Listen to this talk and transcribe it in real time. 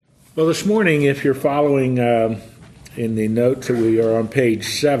Well, this morning, if you're following in the notes, we are on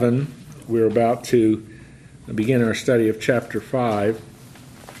page 7. We're about to begin our study of chapter 5.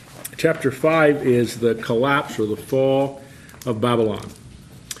 Chapter 5 is the collapse or the fall of Babylon.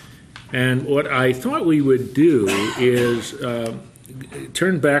 And what I thought we would do is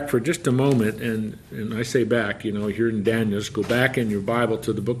turn back for just a moment, and I say back, here in Daniel, just go back in your Bible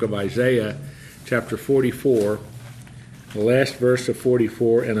to the book of Isaiah, chapter 44. The last verse of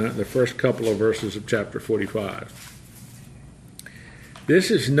 44 and the first couple of verses of chapter 45.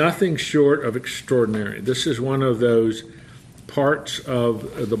 This is nothing short of extraordinary. This is one of those parts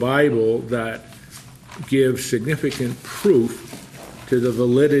of the Bible that give significant proof to the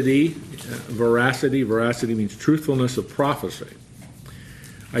validity, veracity. Veracity means truthfulness of prophecy.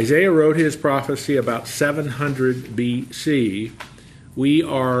 Isaiah wrote his prophecy about 700 B.C. We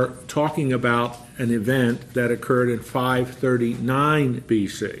are talking about an event that occurred in 539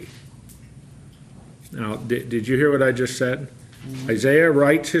 B.C. Now, did you hear what I just said? Isaiah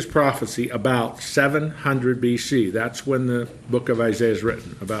writes his prophecy about 700 B.C. That's when the book of Isaiah is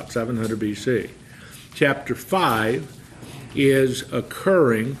written, about 700 B.C. Chapter 5 is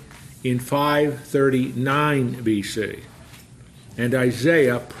occurring in 539 B.C. And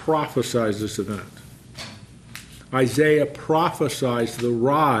Isaiah prophesies this event. Isaiah prophesies the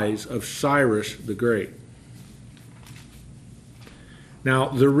rise of Cyrus the Great. Now,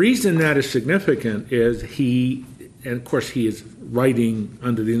 the reason that is significant is and of course he is writing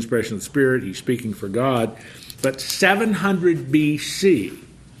under the inspiration of the Spirit, he's speaking for God, but 700 B.C.,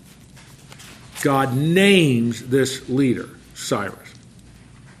 God names this leader, Cyrus.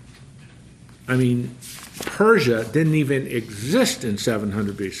 I mean, Persia didn't even exist in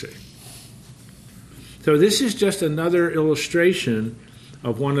 700 B.C. So this is just another illustration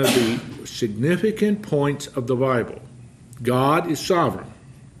of one of the significant points of the Bible. God is sovereign.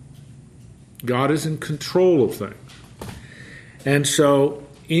 God is in control of things. And so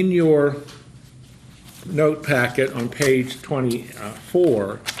in your note packet on page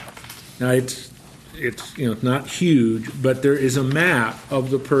 24, now it's not huge, but there is a map of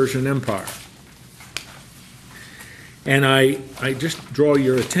the Persian Empire. And I just draw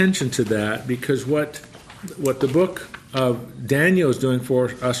your attention to that because what the book of Daniel is doing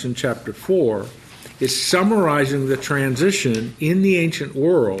for us in chapter 4 is summarizing the transition in the ancient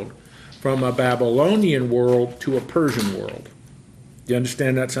world from a Babylonian world to a Persian world. Do you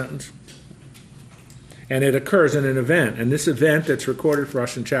understand that sentence? And it occurs in an event. And this event that's recorded for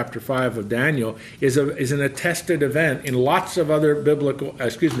us in chapter 5 of Daniel is an attested event in lots of other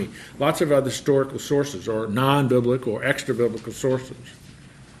historical sources, or non-biblical or extra-biblical sources.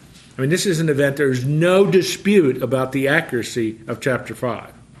 I mean, this is an event, there's no dispute about the accuracy of chapter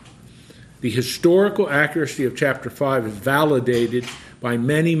 5. The historical accuracy of chapter 5 is validated by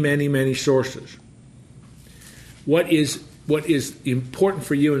many, many, many sources. What is important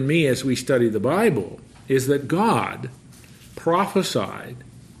for you and me as we study the Bible is that God prophesied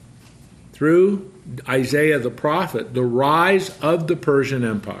through Isaiah the prophet the rise of the Persian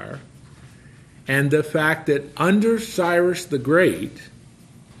Empire and the fact that under Cyrus the Great,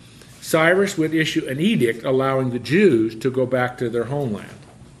 Cyrus would issue an edict allowing the Jews to go back to their homeland.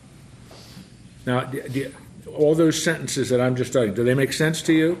 Now, all those sentences that I'm just studying, do they make sense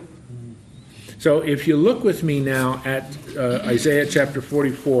to you? So if you look with me now at Isaiah chapter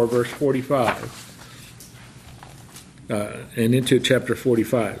 44, verse 45, and into chapter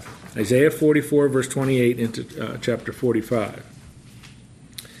 45. Isaiah 44, verse 28, into chapter 45.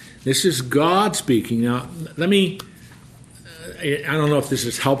 This is God speaking. Now, let me... I don't know if this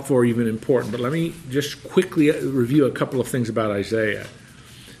is helpful or even important, but let me just quickly review a couple of things about Isaiah.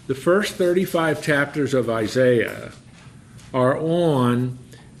 The first 35 chapters of Isaiah are on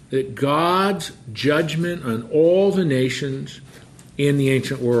God's judgment on all the nations in the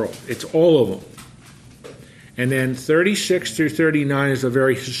ancient world. It's all of them. And then 36 through 39 is a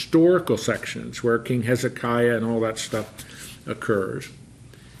very historical section. It's where King Hezekiah and all that stuff occurs.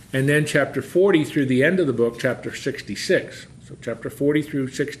 And then chapter 40 through the end of the book, chapter 66. So chapter 40 through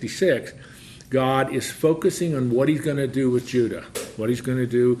 66, God is focusing on what he's going to do with Judah, what he's going to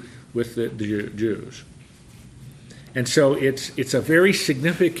do with the Jews. And so it's a very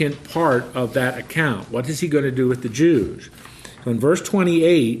significant part of that account. What is he going to do with the Jews? So in verse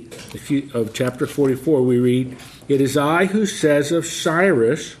 28 of chapter 44, we read, "It is I who says of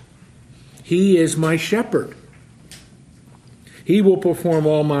Cyrus, he is my shepherd. He will perform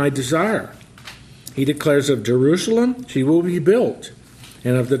all my desire. He declares of Jerusalem, she will be built,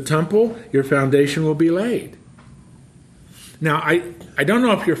 and of the temple, your foundation will be laid." Now, I don't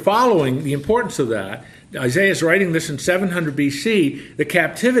know if you're following the importance of that. Isaiah is writing this in 700 BC. The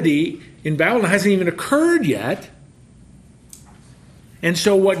captivity in Babylon hasn't even occurred yet. And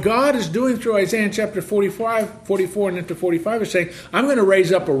so what God is doing through Isaiah in chapter 44 and into 45 is saying, I'm going to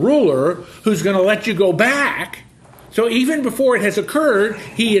raise up a ruler who's going to let you go back. So even before it has occurred,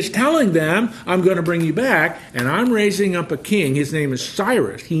 he is telling them, I'm going to bring you back, and I'm raising up a king. His name is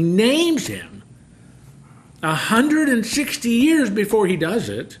Cyrus. He names him. 160 years before he does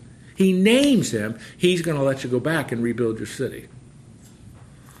it, he names him. He's going to let you go back and rebuild your city.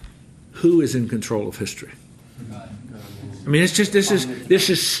 Who is in control of history? I mean, it's just this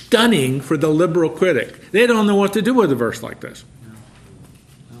is stunning for the liberal critic. They don't know what to do with a verse like this.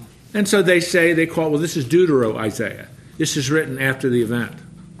 And so they call it, well, this is Deutero Isaiah. This is written after the event.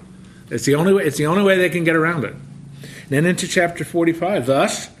 It's the only way they can get around it. And then into chapter 45,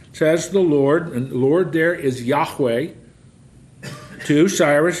 thus says the Lord, and the Lord there is Yahweh, to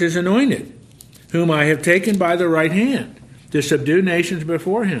Cyrus his anointed, whom I have taken by the right hand, to subdue nations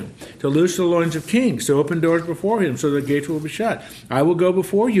before him, to loose the loins of kings, to open doors before him, so the gates will be shut. I will go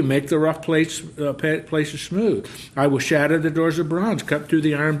before you, make the rough places smooth. I will shatter the doors of bronze, cut through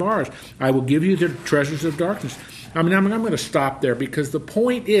the iron bars. I will give you the treasures of darkness. I mean, I'm going to stop there, because the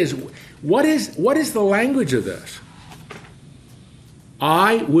point is, what is the language of this?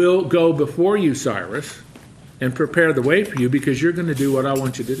 I will go before you, Cyrus, and prepare the way for you, because you're going to do what I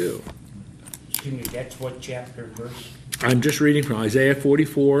want you to do. That's what chapter, verse? I'm just reading from Isaiah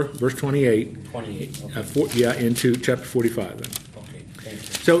 44, verse 28. 28. Okay. Into chapter 45. Then. Okay, thank you.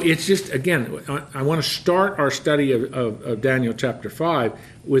 So it's just, again, I want to start our study of Daniel chapter 5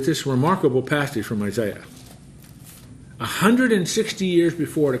 with this remarkable passage from Isaiah. 160 years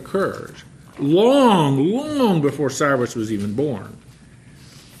before it occurs, long before Cyrus was even born,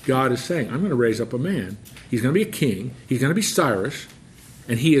 God is saying, I'm going to raise up a man. He's going to be a king. He's going to be Cyrus.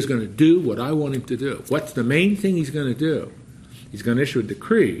 And he is going to do what I want him to do. What's the main thing he's going to do? He's going to issue a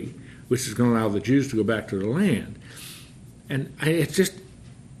decree which is going to allow the Jews to go back to their land. And it's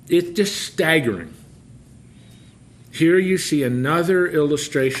just staggering. Here you see another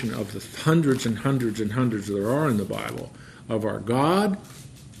illustration of the hundreds and hundreds and hundreds there are in the Bible of our God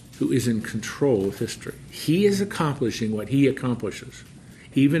who is in control of history. He is accomplishing what he accomplishes,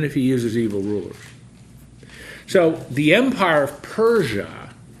 even if he uses evil rulers. So the empire of Persia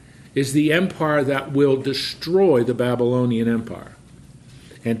is the empire that will destroy the Babylonian Empire.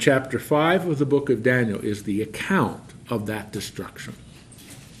 And chapter 5 of the book of Daniel is the account of that destruction.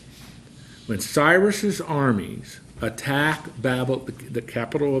 When Cyrus's armies attack the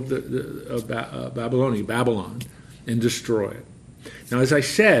capital of Babylonia, Babylon, and destroy it. Now, as I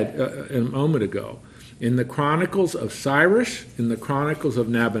said a moment ago, in the Chronicles of Cyrus, in the Chronicles of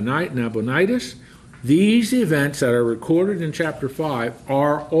Nabonidus, these events that are recorded in chapter 5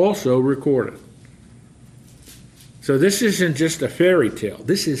 are also recorded. So this isn't just a fairy tale.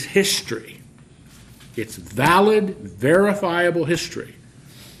 This is history. It's valid, verifiable history.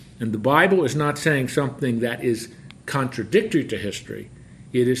 And the Bible is not saying something that is contradictory to history.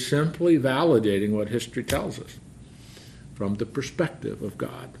 It is simply validating what history tells us from the perspective of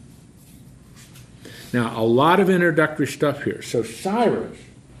God. Now, a lot of introductory stuff here. So Cyrus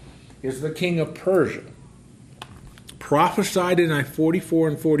is the king of Persia, prophesied in 44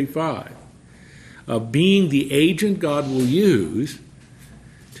 and 45 of being the agent God will use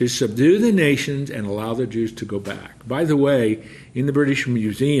to subdue the nations and allow the Jews to go back. By the way, in the British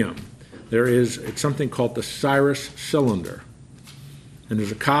Museum, it's something called the Cyrus Cylinder, and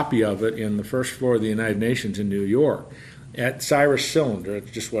there's a copy of it in the first floor of the United Nations in New York. At Cyrus Cylinder,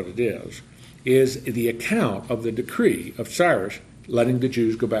 it's just what it is the account of the decree of Cyrus letting the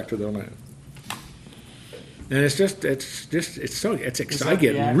Jews go back to their land. And it's I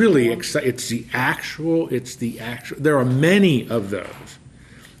get really excited. It's the actual. There are many of those.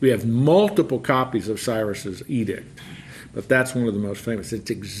 We have multiple copies of Cyrus's edict, but that's one of the most famous.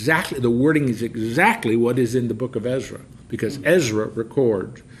 The wording is exactly what is in the book of Ezra, because Ezra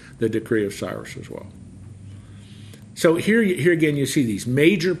records the decree of Cyrus as well. So here again, you see these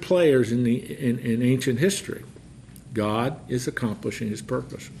major players in ancient history. God is accomplishing his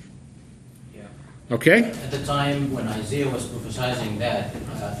purposes. Yeah. Okay? At the time when Isaiah was prophesying that,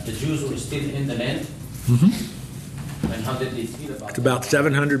 the Jews were still in the land. Mm-hmm. And how did they feel about it? It's about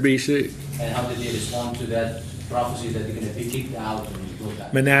 700 BC. And how did they respond to that prophecy that they're going to be kicked out and go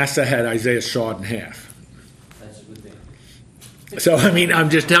back? Manasseh had Isaiah sawed in half. That's a good thing. So, I mean, I'm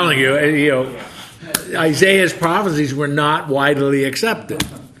just telling you, Isaiah's prophecies were not widely accepted.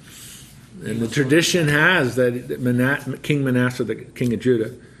 And the tradition has that King Manasseh, the king of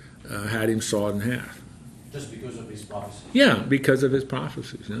Judah, had him sawed in half. Just because of his prophecy? Yeah, because of his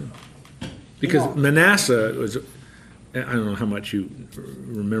prophecies. Yeah. Because Manasseh was, I don't know how much you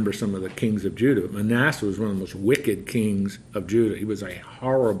remember some of the kings of Judah, but Manasseh was one of the most wicked kings of Judah. He was a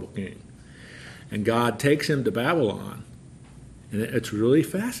horrible king. And God takes him to Babylon. And it's really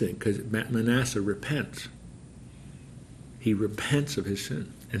fascinating because Manasseh repents. He repents of his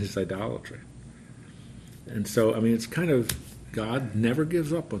sin and his idolatry. And so, I mean, it's kind of, God never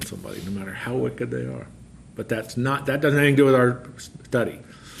gives up on somebody, no matter how wicked they are. But that doesn't have anything to do with our study.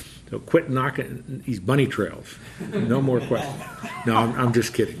 So quit knocking these bunny trails. No more questions. No, I'm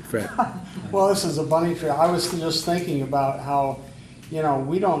just kidding, Fred. Well, this is a bunny trail. I was just thinking about how,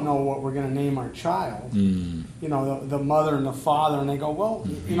 we don't know what we're going to name our child. The mother and the father, and they go, well,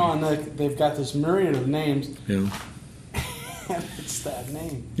 and they've got this myriad of names. Yeah. And it's that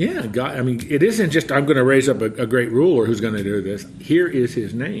name. Yeah, God. I mean, it isn't just I'm going to raise up a great ruler who's going to do this. Here is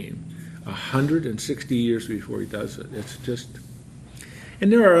his name, 160 years before he does it. It's just.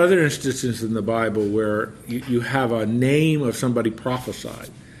 And there are other instances in the Bible where you have a name of somebody prophesied.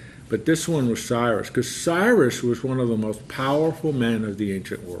 But this one was Cyrus, because Cyrus was one of the most powerful men of the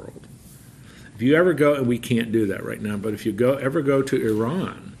ancient world. If you ever go, and we can't do that right now, but if you ever go to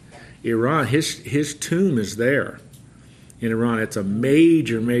Iran, his tomb is there in Iran. It's a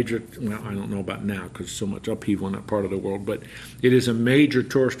major, well, I don't know about now because so much upheaval in that part of the world, but it is a major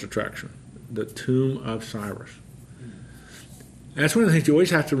tourist attraction, the tomb of Cyrus. That's one of the things you always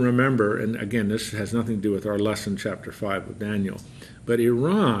have to remember, and again, this has nothing to do with our lesson, chapter 5 of Daniel, but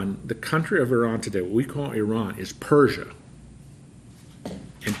Iran, the country of Iran today, what we call Iran, is Persia.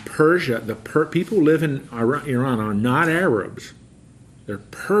 And Persia, people who live in Iran are not Arabs. They're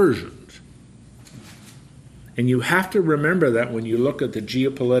Persians. And you have to remember that when you look at the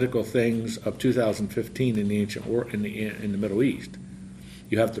geopolitical things of 2015 in the ancient world, in the Middle East.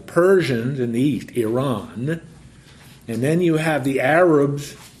 You have the Persians in the east, Iran, and then you have the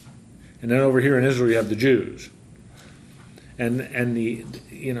Arabs, and then over here in Israel you have the Jews. And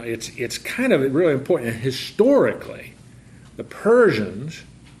it's kind of really important. And historically, the Persians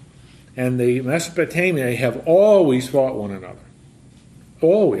and the Mesopotamia have always fought one another.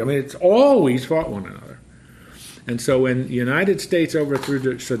 Always. I mean, it's always fought one another. And so when the United States overthrew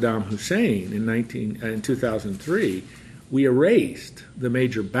Saddam Hussein in 2003, we erased the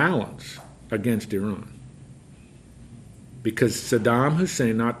major balance against Iran. Because Saddam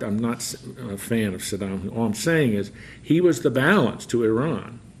Hussein, I'm not a fan of Saddam. All I'm saying is he was the balance to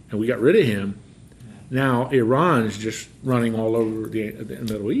Iran, and we got rid of him. Now Iran is just running all over the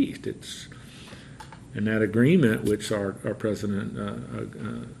Middle East. And that agreement, which our president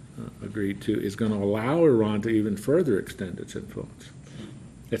agreed to, is going to allow Iran to even further extend its influence.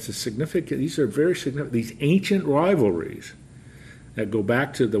 It's a significant. These are very significant. These ancient rivalries that go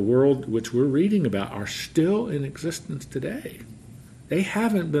back to the world which we're reading about are still in existence today. They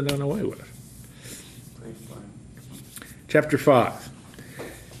haven't been done away with. Chapter 5.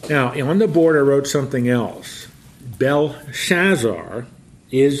 Now, on the board I wrote something else. Belshazzar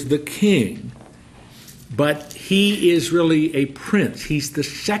is the king, but he is really a prince. He's the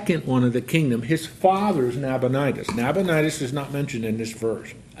second one of the kingdom. His father is Nabonidus. Nabonidus is not mentioned in this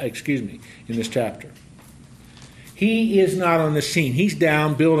in this chapter. He is not on the scene. He's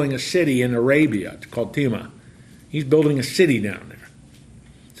down building a city in Arabia. It's called Tema. He's building a city down there.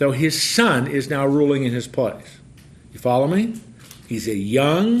 So his son is now ruling in his place. You follow me? He's a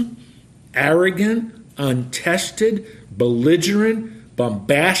young, arrogant, untested, belligerent,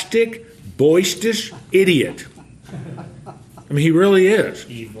 bombastic, boisterous idiot. I mean, he really is.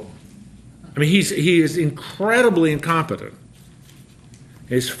 Evil. I mean, he is incredibly incompetent.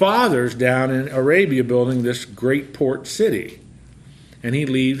 His father's down in Arabia building this great port city. And he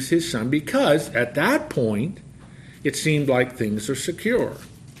leaves his son because at that point it seemed like things are secure.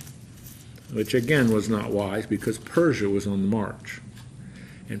 Which again was not wise because Persia was on the march.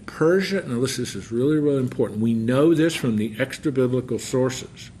 And Persia, now this is really, really important. We know this from the extra-biblical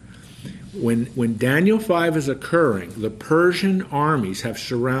sources. When Daniel 5 is occurring, the Persian armies have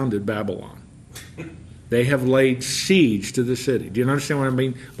surrounded Babylon. They have laid siege to the city. Do you understand what I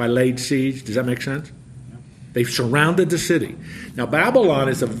mean by laid siege? Does that make sense? Yeah. They've surrounded the city. Now, Babylon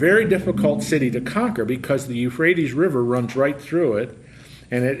is a very difficult city to conquer because the Euphrates River runs right through it,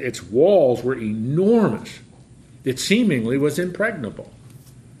 and its walls were enormous. It seemingly was impregnable.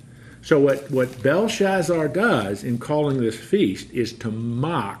 So what Belshazzar does in calling this feast is to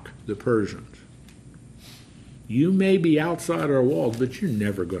mock the Persians. You may be outside our walls, but you're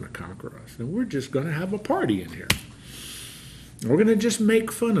never going to conquer us. And we're just going to have a party in here. We're going to just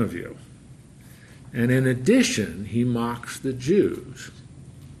make fun of you. And in addition, he mocks the Jews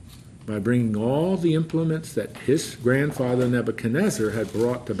by bringing all the implements that his grandfather Nebuchadnezzar had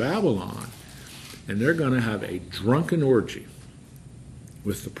brought to Babylon and they're going to have a drunken orgy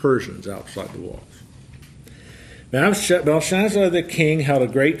with the Persians outside the walls. Belshazzar the king held a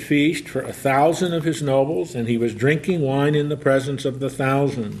great feast for 1,000 of his nobles, and he was drinking wine in the presence of the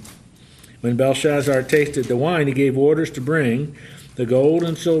 1,000. When Belshazzar tasted the wine, he gave orders to bring the gold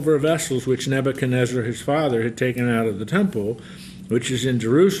and silver vessels which Nebuchadnezzar his father had taken out of the temple, which is in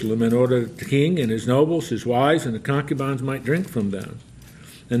Jerusalem, in order that the king and his nobles, his wives, and the concubines might drink from them.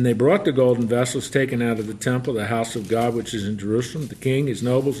 Then they brought the golden vessels taken out of the temple, the house of God, which is in Jerusalem. The king, his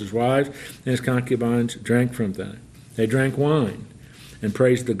nobles, his wives, and his concubines drank from them. They drank wine and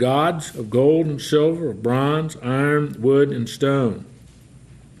praised the gods of gold and silver, of bronze, iron, wood, and stone.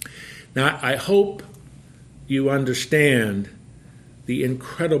 Now, I hope you understand the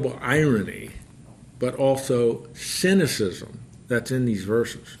incredible irony, but also cynicism that's in these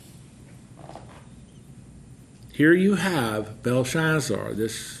verses. Here you have Belshazzar,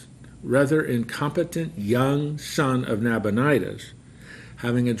 this rather incompetent young son of Nabonidus,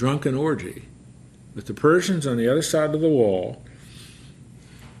 having a drunken orgy with the Persians on the other side of the wall,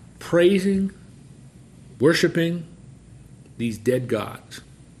 praising, worshiping these dead gods.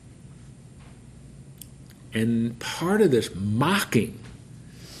 And part of this mocking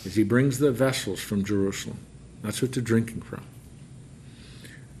is he brings the vessels from Jerusalem. That's what they're drinking from.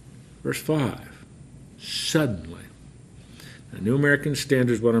 Verse 5. Suddenly. Now, New American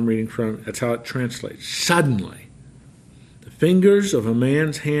Standard is what I'm reading from. That's how it translates. Suddenly, the fingers of a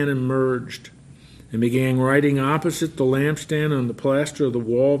man's hand emerged and began writing opposite the lampstand on the plaster of the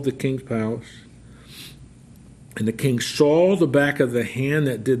wall of the king's palace. And the king saw the back of the hand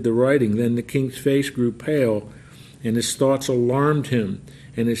that did the writing. Then the king's face grew pale, and his thoughts alarmed him,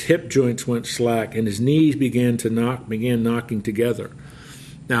 and his hip joints went slack, and his knees began knocking together.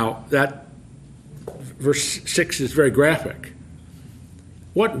 Now, that verse 6 is very graphic.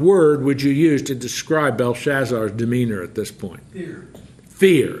 What word would you use to describe Belshazzar's demeanor at this point?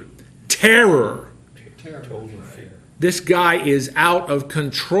 Fear. Terror. Total fear. This guy is out of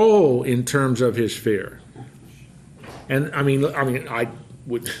control in terms of his fear. And I mean, I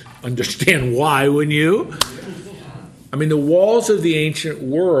would understand why, wouldn't you? I mean, the walls of the ancient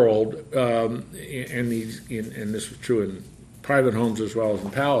world, and this was true in private homes as well as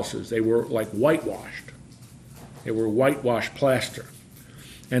in palaces, they were like whitewashed. They were whitewashed plaster.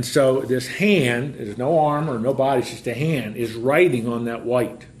 And so this hand, there's no arm or no body, it's just a hand, is writing on that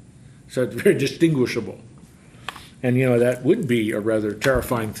white. So it's very distinguishable. And, that would be a rather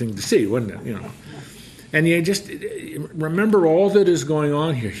terrifying thing to see, wouldn't it? And you just remember all that is going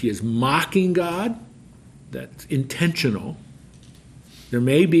on here. He is mocking God. That's intentional. There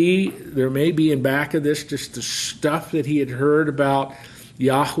may be in back of this just the stuff that he had heard about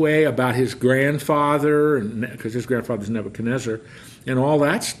Yahweh, about his grandfather, because his grandfather's Nebuchadnezzar, and all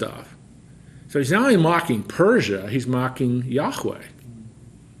that stuff. So he's not only mocking Persia, he's mocking Yahweh.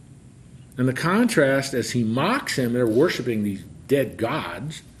 And the contrast, as he mocks him, they're worshiping these dead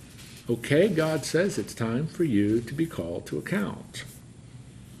gods. Okay, God says it's time for you to be called to account.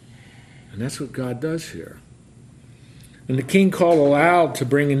 And that's what God does here. And the king called aloud to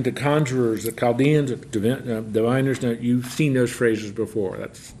bring in the conjurers, the Chaldeans, the diviners. Now, you've seen those phrases before.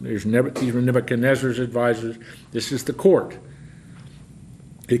 These were Nebuchadnezzar's advisors. This is the court.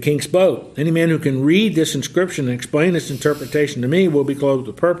 The king spoke. Any man who can read this inscription and explain its interpretation to me will be clothed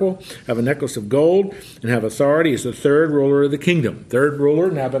with purple, have a necklace of gold, and have authority as the third ruler of the kingdom. Third ruler,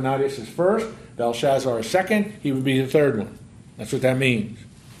 Nabonidus is first, Belshazzar is second. He would be the third one. That's what that means.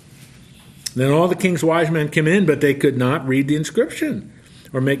 Then all the king's wise men came in, but they could not read the inscription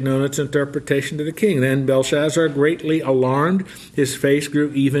or make known its interpretation to the king. Then Belshazzar, greatly alarmed, his face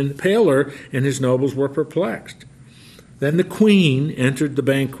grew even paler, and his nobles were perplexed. Then the queen entered the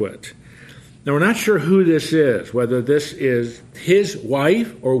banquet. Now, we're not sure who this is, whether this is his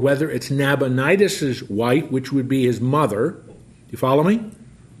wife or whether it's Nabonidus' wife, which would be his mother. You follow me?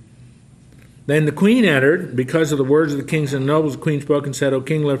 Then the queen entered. Because of the words of the kings and nobles, the queen spoke and said, O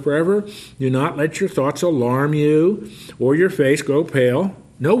king, live forever. Do not let your thoughts alarm you or your face grow pale.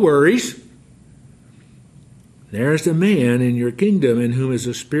 No worries. There is a man in your kingdom in whom is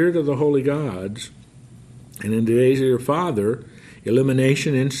the spirit of the holy gods. And in the days of your father,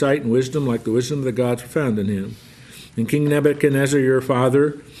 illumination, insight, and wisdom like the wisdom of the gods were found in him. And King Nebuchadnezzar, your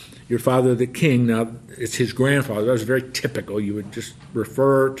father the king, now it's his grandfather. That was very typical. You would just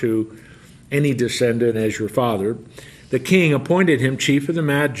refer to any descendant as your father. The king appointed him chief of the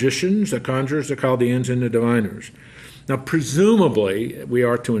magicians, the conjurers, the Chaldeans, and the diviners. Now, presumably, we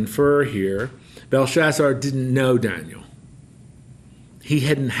are to infer here, Belshazzar didn't know Daniel. He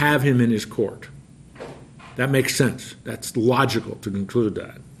hadn't have him in his court. That makes sense. That's logical to conclude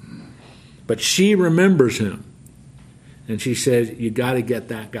that. But she remembers him. And she says, you got to get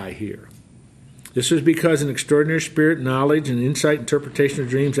that guy here. This was because an extraordinary spirit, knowledge, and insight, interpretation of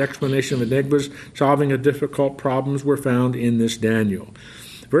dreams, explanation of enigmas, solving of difficult problems were found in this Daniel.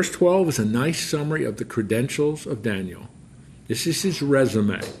 Verse 12 is a nice summary of the credentials of Daniel. This is his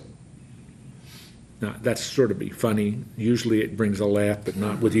resume. Now, that's sort of be funny. Usually it brings a laugh, but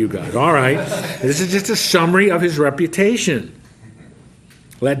not with you guys. All right. This is just a summary of his reputation.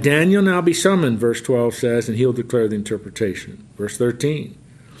 Let Daniel now be summoned, verse 12 says, and he'll declare the interpretation. Verse 13.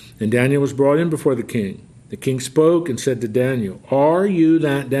 And Daniel was brought in before the king. The king spoke and said to Daniel, are you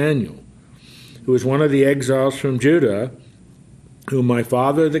that Daniel, who is one of the exiles from Judah, whom my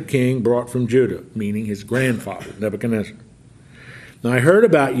father the king brought from Judah, meaning his grandfather, Nebuchadnezzar? Now I heard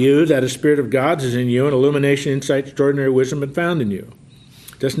about you that a spirit of gods is in you, and illumination, insight, extraordinary wisdom have been found in you.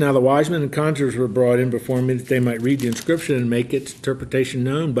 Just now the wise men and conjurers were brought in before me that they might read the inscription and make its interpretation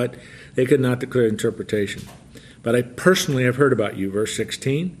known, but they could not declare interpretation. But I personally have heard about you, verse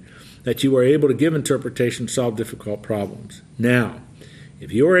 16, that you are able to give interpretation, solve difficult problems. Now,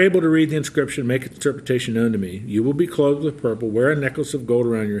 if you are able to read the inscription, make its interpretation known to me, you will be clothed with purple, wear a necklace of gold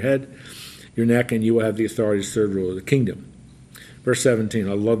around your head, your neck, and you will have the authority to serve the ruler of the kingdom. Verse 17,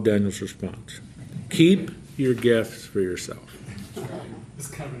 I love Daniel's response. Keep your gifts for yourself. It's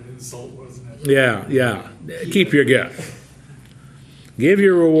kind of an insult, wasn't it? Yeah. Keep your gift. Give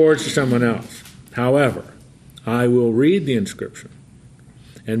your rewards to someone else. However, I will read the inscription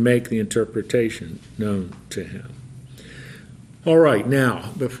and make the interpretation known to him. All right,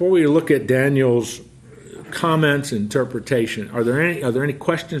 now, before we look at Daniel's comments and interpretation, are there any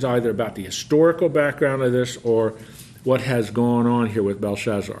questions either about the historical background of this or what has gone on here with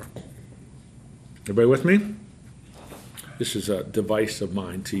Belshazzar? Everybody with me? This is a device of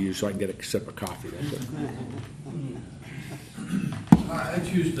mine to use so I can get a sip of coffee. That's it. I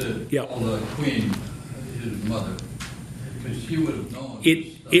choose to Yeah. call the queen his mother, because she would have known.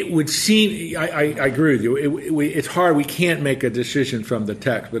 It would seem, I agree with you, it's hard, we can't make a decision from the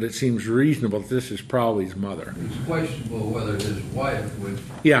text, but it seems reasonable that this is probably his mother. It's questionable whether his wife would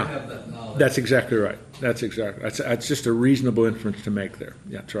Yeah. have that knowledge. That's exactly right. That's just a reasonable inference to make there.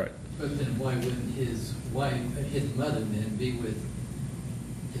 Yeah, that's right. But then why wouldn't his wife, his mother then, be with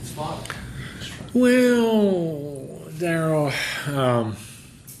his father? Well, Darrell,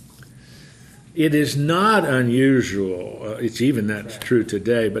 it is not unusual. It's even that's true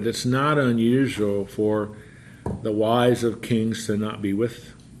today, but it's not unusual for the wives of kings to not be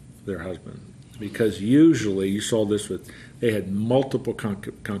with their husband, because usually you saw this with they had multiple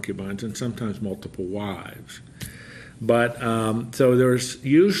concubines and sometimes multiple wives. But so there's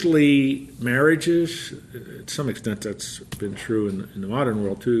usually marriages. To some extent, that's been true in the modern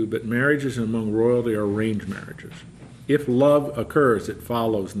world too. But marriages among royalty are arranged marriages. If love occurs, it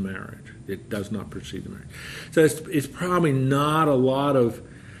follows the marriage. It does not precede the marriage. So it's probably not a lot of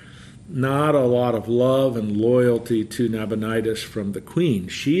love and loyalty to Nabonidus from the queen.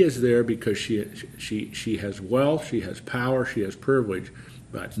 She is there because she has wealth, she has power, she has privilege,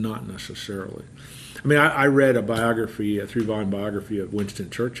 but not necessarily. I mean, I read a 3-volume biography of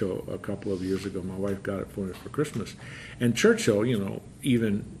Winston Churchill a couple of years ago. My wife got it for me for Christmas. And Churchill,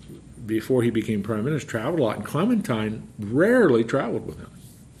 even before he became prime minister, traveled a lot. And Clementine rarely traveled with him.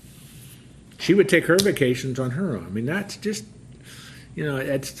 She would take her vacations on her own. I mean, that's just,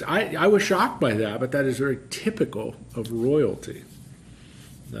 I was shocked by that, but that is very typical of royalty.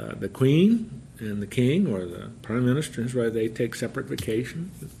 The queen and the king or the prime minister, they take separate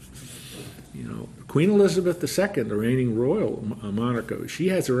vacations. Queen Elizabeth II, the reigning royal monarch, she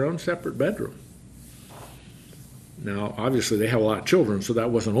has her own separate bedroom. Now, obviously, they have a lot of children, so that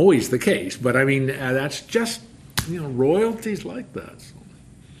wasn't always the case. But, I mean, that's just, royalties like that.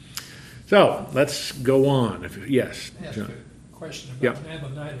 So, let's go on. Yes. I ask John. a question about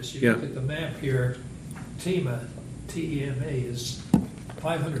Nabonidus. You look at the map here, Tema, T-E-M-A, is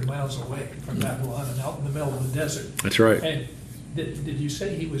 500 miles away from Babylon and out in the middle of the desert. That's right. And did you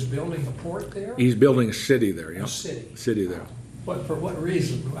say he was building a port there? He's building a city there, yeah. A city. City there. For what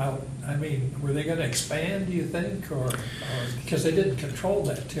reason? I mean, were they going to expand, do you think? Or because they didn't control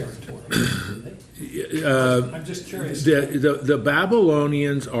that territory? I'm just curious. The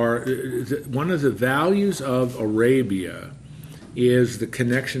Babylonians are, one of the values of Arabia is the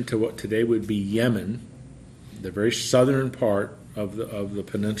connection to what today would be Yemen, the very southern part of the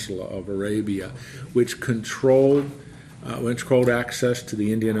peninsula of Arabia, which controlled access to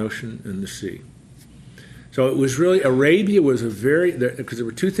the Indian Ocean and the sea. So it was really, Arabia was because there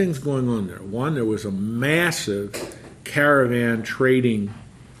were two things going on there. One, there was a massive caravan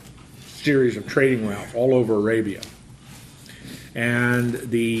series of trading routes all over Arabia. And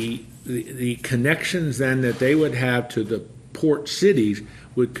the the connections then that they would have to the port cities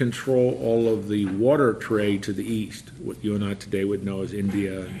would control all of the water trade to the east, what you and I today would know as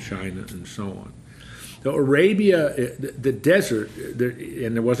India and China and so on. So Arabia, the desert,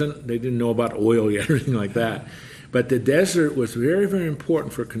 and they didn't know about oil yet or anything like that, but the desert was very, very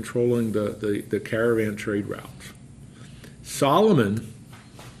important for controlling the caravan trade routes.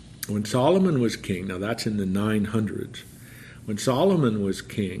 When Solomon was king, now that's in the 900s, when Solomon was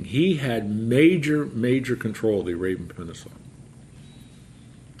king, he had major, major control of the Arabian Peninsula.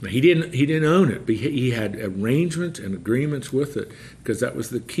 Now, he didn't own it, but he had arrangements and agreements with it, because that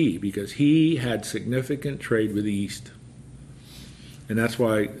was the key, because he had significant trade with the East. And that's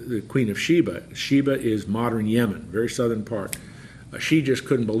why the Queen of Sheba is modern Yemen, very southern part. She just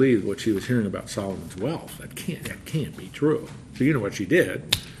couldn't believe what she was hearing about Solomon's wealth. That can't be true. So you know what she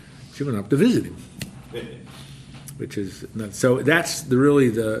did? She went up to visit him, which is so. That's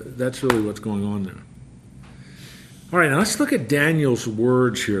really what's going on there. All right, now let's look at Daniel's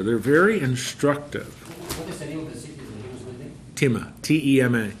words here. They're very instructive. What is the name of the city that he was living? Tema,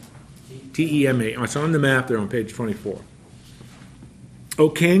 T-E-M-A. T-E-M-A. It's on the map there on page 24. O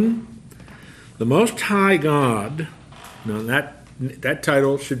King, the Most High God. Now that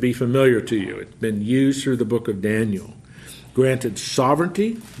title should be familiar to you. It's been used through the book of Daniel. Granted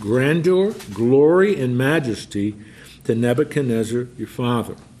sovereignty, grandeur, glory, and majesty to Nebuchadnezzar, your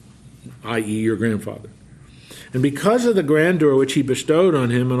father, i.e. your grandfather. And because of the grandeur which he bestowed on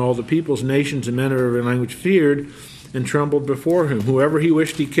him, and all the peoples, nations, and men of every language feared and trembled before him. Whoever he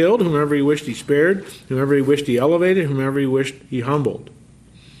wished he killed, whomever he wished he spared, whomever he wished he elevated, whomever he wished he humbled.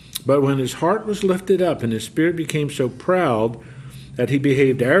 But when his heart was lifted up and his spirit became so proud that he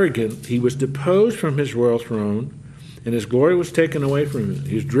behaved arrogant, he was deposed from his royal throne, and his glory was taken away from him.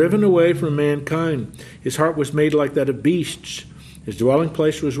 He was driven away from mankind. His heart was made like that of beasts. His dwelling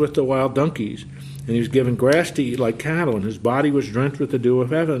place was with the wild donkeys, and he was given grass to eat like cattle, and his body was drenched with the dew of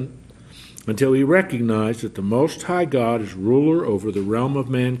heaven, until he recognized that the Most High God is ruler over the realm of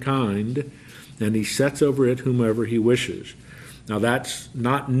mankind, and he sets over it whomever he wishes. Now that's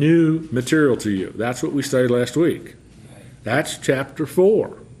not new material to you. That's what we studied last week. That's chapter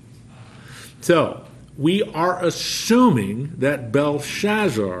 4. So, we are assuming that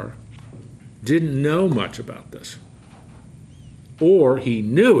Belshazzar didn't know much about this. Or he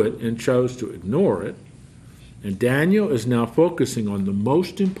knew it and chose to ignore it. And Daniel is now focusing on the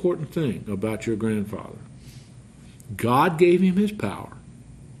most important thing about your grandfather. God gave him his power.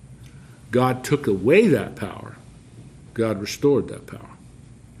 God took away that power. God restored that power.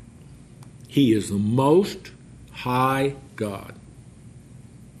 He is the Most High God.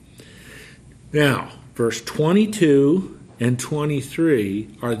 Now, verse 22 and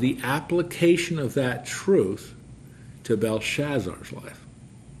 23 are the application of that truth to Belshazzar's life.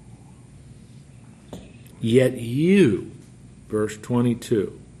 Yet you, verse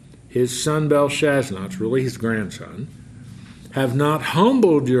 22, his son Belshazzar, now it's really his grandson, have not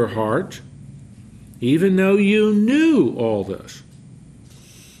humbled your heart, even though you knew all this.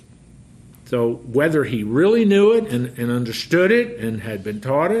 So whether he really knew it and understood it and had been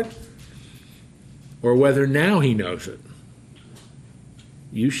taught it, or whether now he knows it,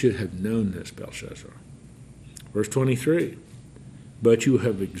 you should have known this, Belshazzar. Verse 23, but you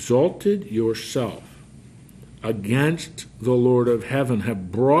have exalted yourself against the Lord of heaven,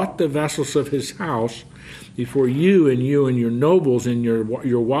 have brought the vessels of his house before you and your nobles and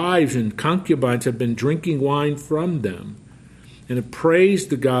your wives and concubines have been drinking wine from them, and have praised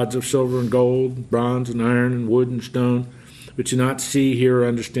the gods of silver and gold, bronze and iron and wood and stone, which do not see, hear, or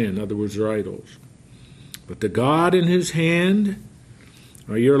understand. In other words, they're idols. But the God in his hand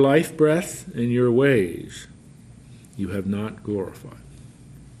are your life breath and your ways you have not glorified.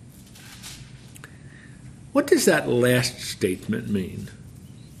 What does that last statement mean?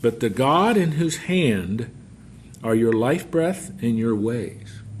 But the God in whose hand are your life breath and your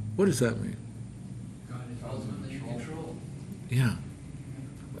ways. What does that mean? God is ultimately in control. Yeah.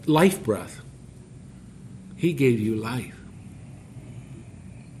 Life breath. He gave you life.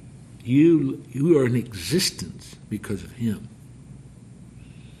 You are in existence because of him.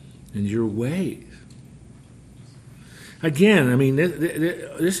 And your ways. Again, I mean,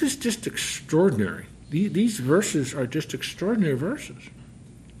 this is just extraordinary. These verses are just extraordinary verses.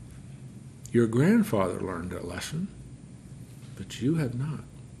 Your grandfather learned that lesson, but you have not.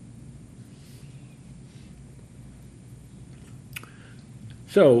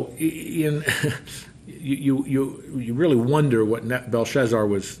 So, you really wonder what Belshazzar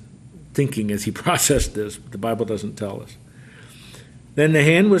was thinking as he processed this. The Bible doesn't tell us. Then the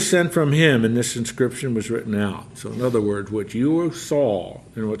hand was sent from him, and this inscription was written out. So in other words, what you saw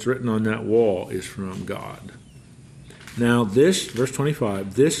and what's written on that wall is from God. Now this, verse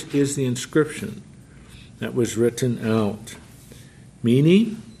 25, this is the inscription that was written out.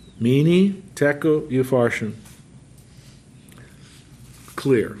 Mene, tekel, upharsin.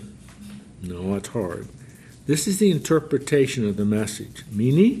 Clear. No, it's hard. This is the interpretation of the message.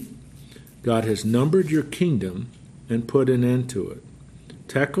 Mene, God has numbered your kingdom and put an end to it.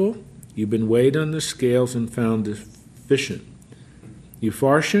 Tekel, you've been weighed on the scales and found deficient.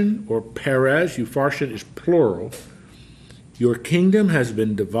 Upharsin, or Perez, upharsin is plural. Your kingdom has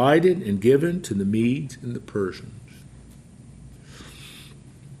been divided and given to the Medes and the Persians.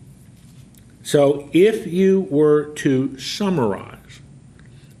 So if you were to summarize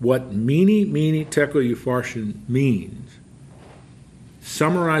what mene, tekel, upharsin means,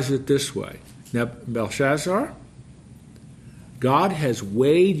 summarize it this way. Now, Belshazzar, God has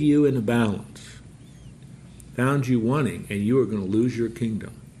weighed you in a balance, found you wanting, and you are going to lose your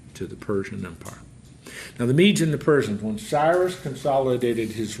kingdom to the Persian Empire. Now, the Medes and the Persians, when Cyrus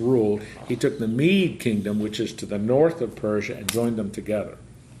consolidated his rule, he took the Mede kingdom, which is to the north of Persia, and joined them together.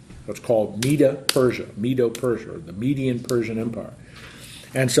 What's called Medo-Persia, or the Median Persian Empire.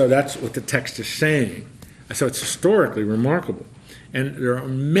 And so that's what the text is saying. So it's historically remarkable. And there are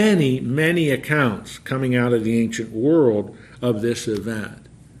many, many accounts coming out of the ancient world of this event,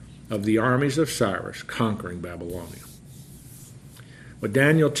 of the armies of Cyrus conquering Babylonia. What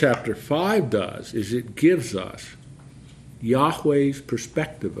Daniel chapter 5 does is it gives us Yahweh's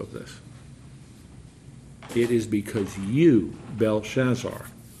perspective of this. It is because you, Belshazzar,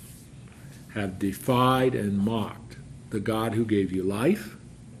 have defied and mocked the God who gave you life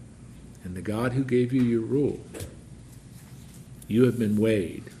and the God who gave you your rule. You have been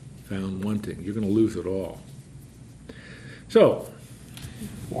weighed, found wanting. You're going to lose it all. So,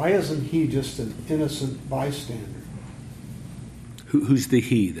 Why isn't he just an innocent bystander? who's the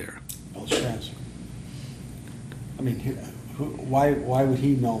he there? Belshazzar. I mean, why would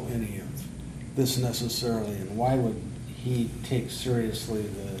he know any of this necessarily, and why would he take seriously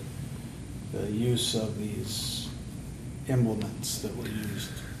the use of these implements that were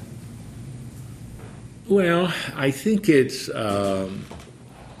used? Well, I think it's an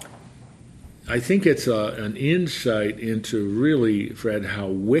insight into really, Fred, how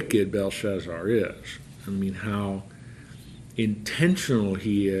wicked Belshazzar is. I mean, how intentional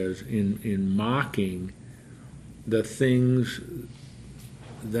he is in mocking the things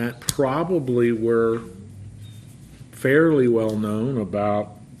that probably were fairly well known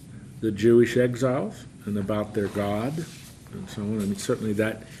about the Jewish exiles and about their God and so on. I mean, certainly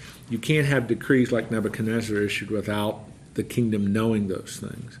that you can't have decrees like Nebuchadnezzar issued without the kingdom knowing those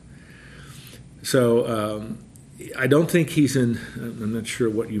things. So I don't think he's I'm not sure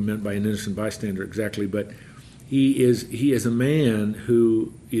what you meant by an innocent bystander exactly, but he is a man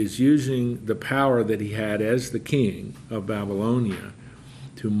who is using the power that he had as the king of Babylonia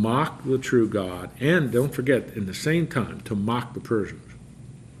to mock the true God, and don't forget, in the same time, to mock the Persians.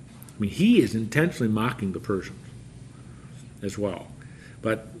 I mean, he is intentionally mocking the Persians as well.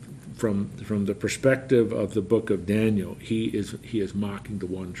 But from the perspective of the book of Daniel, he is mocking the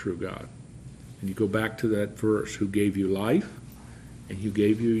one true God. And you go back to that verse, who gave you life and who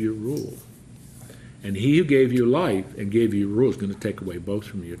gave you your rule. And he who gave you life and gave you rule is going to take away both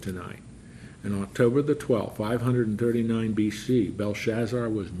from you tonight. On October the 12th, 539 BC, Belshazzar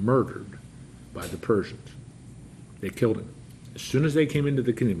was murdered by the Persians. They killed him. As soon as they came into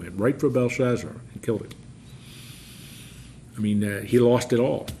the kingdom, went right for Belshazzar and killed him. I mean, he lost it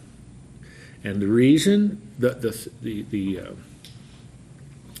all. And the reason, the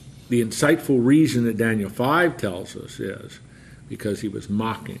insightful reason that Daniel 5 tells us is because he was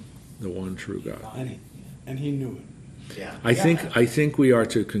mocking the one true God. And he knew it. Yeah. I think we are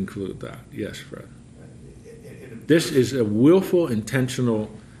to conclude that. Yes, Fred. This is a willful, intentional,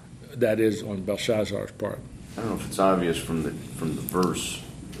 that is on Belshazzar's part. I don't know if it's obvious from the verse,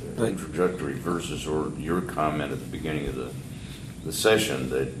 the introductory verses, or your comment at the beginning of the session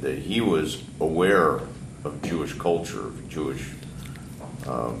that he was aware of Jewish culture, of Jewish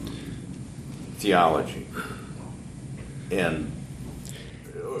theology, and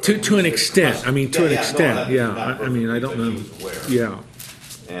to an extent. I mean, to an extent. No, yeah. I mean, I don't know. Yeah.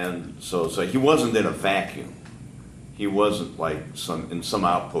 And so he wasn't in a vacuum. He wasn't like in some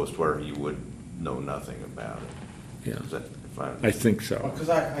outpost where he would know nothing about it. Yeah. Is that, I think so. Because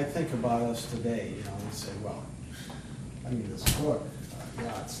I think about us today, you know, we say, well, I mean, this book,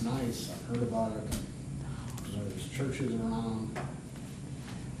 yeah, it's nice. I've heard about it. There's churches around.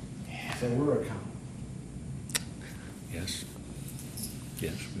 So we're accountable. Yes.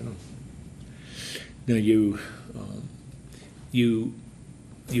 Yes, we know. Now you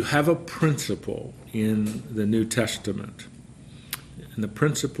have a principle in the New Testament, and the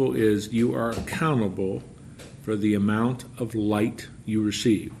principle is you are accountable for the amount of light you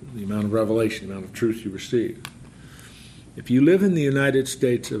receive, the amount of revelation, the amount of truth you receive. If you live in the United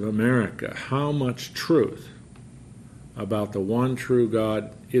States of America, how much truth about the one true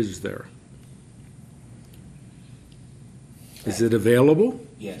God is there? Is it available?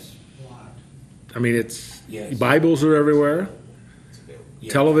 Yes. I mean, it's Yes. Bibles are everywhere.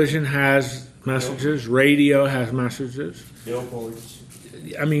 Yes. Television has messages. Radio has messages. Billboards.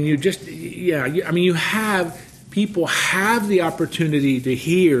 I mean, you have people have the opportunity to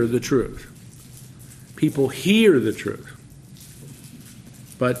hear the truth. People hear the truth.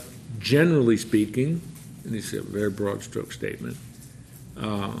 But generally speaking, and this is a very broad stroke statement,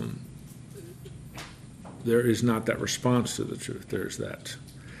 there is not that response to the truth. There's that.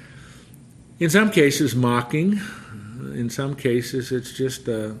 In some cases, mocking. In some cases, it's just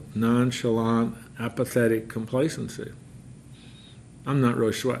a nonchalant, apathetic complacency. I'm not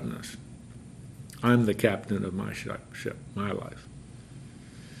really sweating this. I'm the captain of my ship, my life.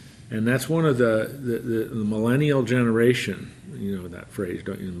 And that's one of the millennial generation. You know that phrase,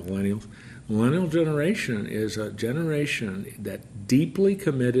 don't you, millennials? Millennial generation is a generation that deeply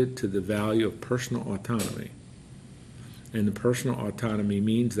committed to the value of personal autonomy. And the personal autonomy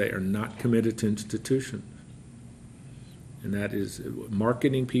means they are not committed to institutions. And that is,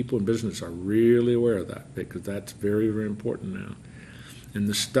 marketing people in business are really aware of that, because that's very, very important now. And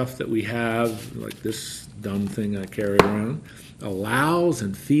the stuff that we have, like this dumb thing I carry around, allows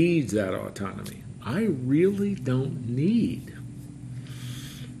and feeds that autonomy. I really don't need.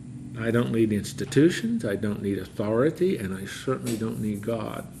 I don't need institutions, I don't need authority, and I certainly don't need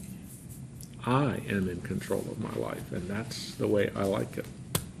God. I am in control of my life, and that's the way I like it.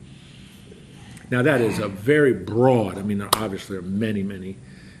 Now, that is a very broad, I mean, obviously there are many, many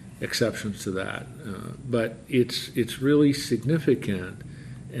exceptions to that, but it's really significant,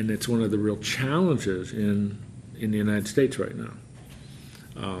 and it's one of the real challenges in the United States right now,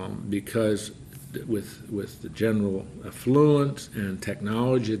 because with the general affluence and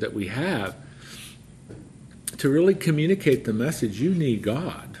technology that we have, to really communicate the message, you need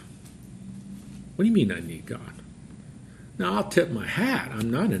God. What do you mean I need God? Now, I'll tip my hat. I'm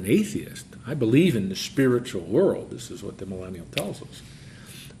not an atheist. I believe in the spiritual world. This is what the millennial tells us.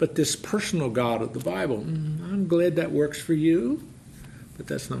 But this personal God of the Bible, I'm glad that works for you, but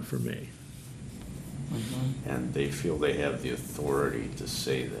that's not for me. And they feel they have the authority to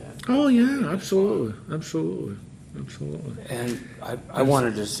say that. Oh, yeah, absolutely. And I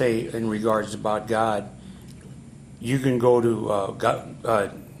wanted to say, in regards about God, you can go to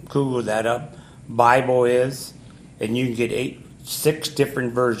Google that up. Bible is, and you can get 6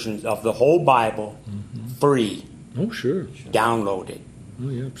 different versions of the whole Bible free. Oh, sure. Download it. Oh,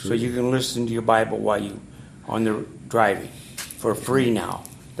 yeah, So absolutely. you can listen to your Bible while you on the driving for free now.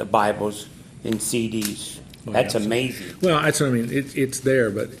 The Bible's in CDs. Oh, That's yeah, amazing. Well, that's what I mean. It's there,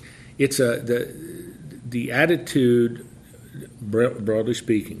 but it's the attitude, broadly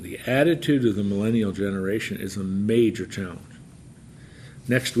speaking, the attitude of the millennial generation is a major challenge.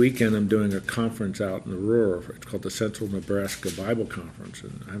 Next weekend, I'm doing a conference out in Aurora. It's called the Central Nebraska Bible Conference,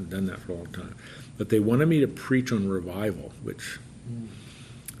 and I haven't done that for a long time. But they wanted me to preach on revival, which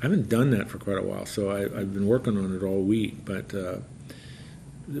I haven't done that for quite a while, so I've been working on it all week. But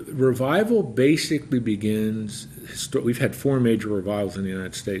revival basically begins, we've had 4 major revivals in the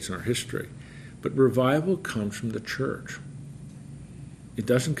United States in our history, but revival comes from the church. It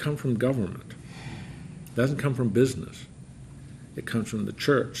doesn't come from government. It doesn't come from business. It comes from the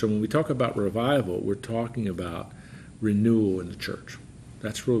church. So when we talk about revival, we're talking about renewal in the church.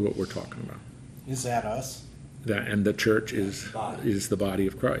 That's really what we're talking about. Is that us? And the church is the body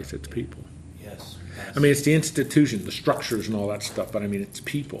of Christ. It's people. Yes. I mean, it's the institution, the structures and all that stuff, but I mean, it's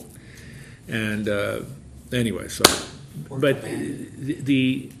people. And anyway, so, but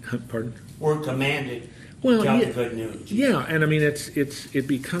pardon? We're commanded Well, to tell yeah, the good news. yeah, and I mean, it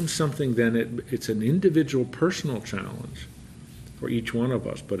becomes something then, it's an individual personal challenge for each one of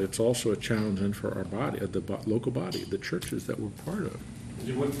us, but it's also a challenge then for our body, the local body, the churches that we're part of.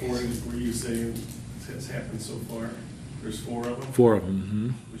 What 4 were you saying has happened so far? There's 4 of them? 4 of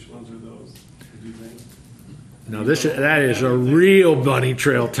them. Which ones are those, do you think? Now that is a real bunny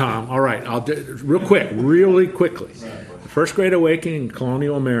trail, Tom. All right, I'll do really quickly. The First Great Awakening in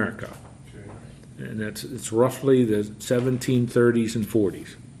colonial America, and it's roughly the 1730s and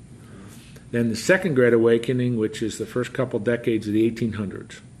 40s. Then the Second Great Awakening, which is the first couple decades of the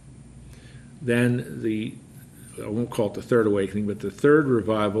 1800s. Then the I won't call it the Third Awakening, but the Third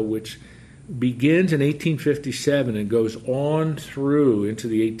Revival, which begins in 1857 and goes on through into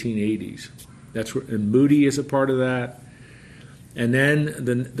the 1880s. And Moody is a part of that. And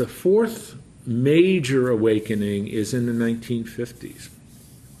then the fourth major awakening is in the 1950s.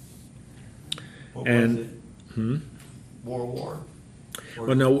 What And was it? World War?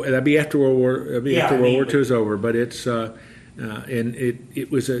 Well, no, that'd be after World War. That'd be after World War II but- is over. But it's and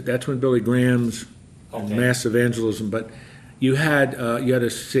it was that's when Billy Graham's mass evangelism. But you had a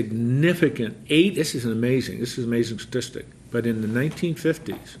significant This is an amazing statistic. But in the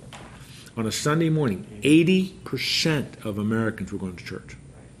 1950s, on a Sunday morning, 80% of Americans were going to church.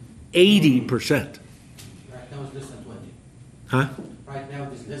 80%. Right now it's less than 20. Huh? Right now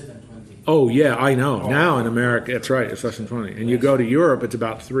it's less than 20. Oh, yeah, I know. Now in America, that's right, it's less than 20. And you go to Europe, it's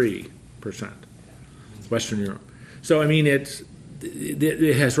about 3%, Western Europe. So, I mean, it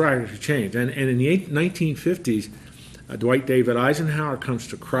has radically changed. And in the 1950s, Dwight David Eisenhower comes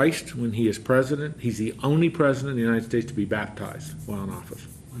to Christ when he is president. He's the only president in the United States to be baptized while in office.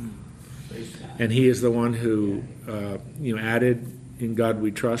 And he is the one who, added "In God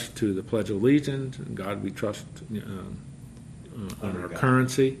We Trust" to the Pledge of Allegiance, "In God We Trust" on our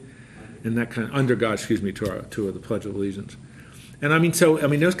currency, and that kind of under God, to the Pledge of Allegiance. And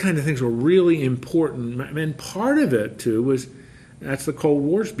those kind of things were really important. And part of it too was that's the Cold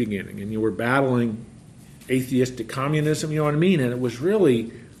War's beginning, and you were battling atheistic communism. You know what I mean? And it was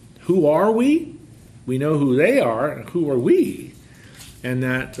really, who are we? We know who they are, and who are we? And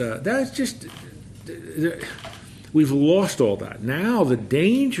that's just, we've lost all that. Now the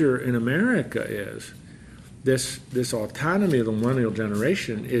danger in America is this autonomy of the millennial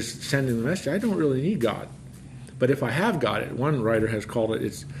generation is sending the message, I don't really need God. But if I have got it, one writer has called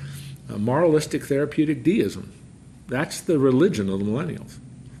it's a moralistic therapeutic deism. That's the religion of the millennials.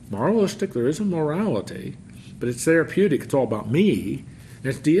 Moralistic, there is a morality, but it's therapeutic, it's all about me, and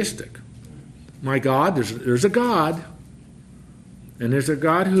it's deistic. My God, there's a God, and there's a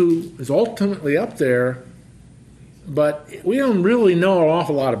God who is ultimately up there, but we don't really know an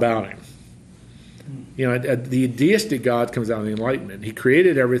awful lot about him. The deistic God comes out of the Enlightenment. He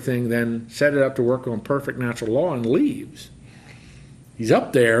created everything, then set it up to work on perfect natural law and leaves. He's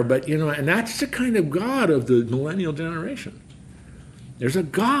up there, but, and that's the kind of God of the millennial generation. There's a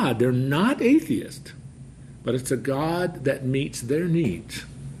God. They're not atheist, but it's a God that meets their needs.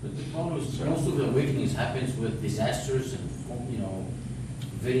 But the problem is most of the awakenings happens with disasters and,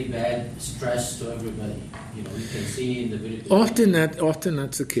 very bad stress to everybody. You can see in the video. Often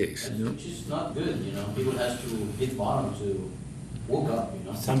that's the case. Which is not good. People have to hit bottom to woke up.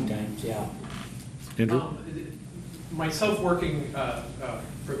 Sometimes, yeah. Andrew? Myself working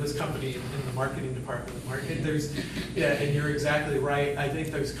for this company in the marketing department, and you're exactly right. I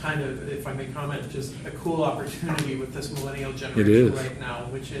think there's kind of, if I may comment, just a cool opportunity with this millennial generation right now,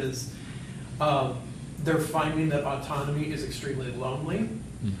 which is they're finding that autonomy is extremely lonely,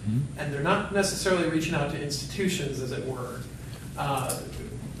 and they're not necessarily reaching out to institutions, as it were,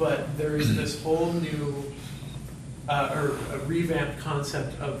 but there is this whole new or a revamped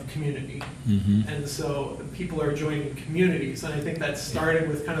concept of community. And so people are joining communities, and I think that started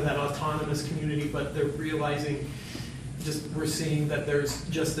with kind of that autonomous community, but they're realizing we're seeing that there's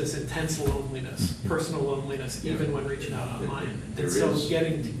just this intense loneliness, personal loneliness, even when reaching out online. And so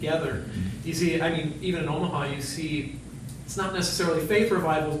getting together, you see, even in Omaha, you see, it's not necessarily faith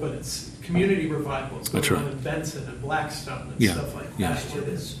revivals, but it's community revivals going on in Benson and Blackstone and stuff like that. It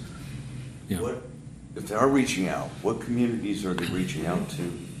is. What, if they are reaching out, what communities are they reaching out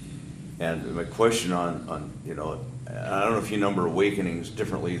to? And my question on I don't know if you number awakenings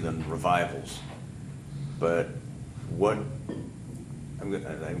differently than revivals, but I'm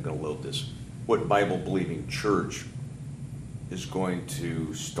going to load this. What Bible-believing church is going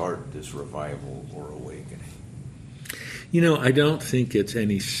to start this revival or awakening? I don't think it's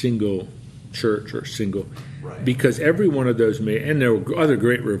any single church or single, right. Because every one of those and there were other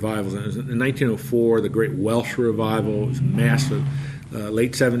great revivals. In 1904, the Great Welsh Revival was massive.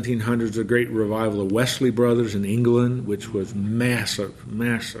 Late 1700s, a great revival of Wesley Brothers in England, which was massive.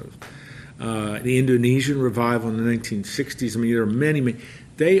 The Indonesian revival in the 1960s. There are many.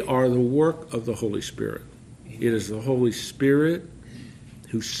 They are the work of the Holy Spirit. It is the Holy Spirit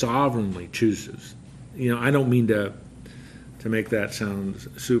who sovereignly chooses. I don't mean to make that sound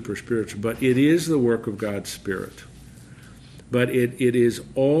super spiritual, but it is the work of God's Spirit. But it is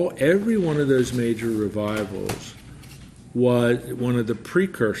every one of those major revivals was, one of the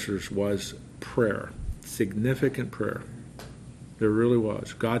precursors was prayer, significant prayer. There really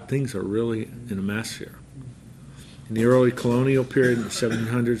was. Things are really in a mess here. In the early colonial period in the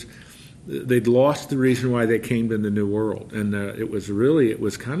 1700s, they'd lost the reason why they came to the New World, and it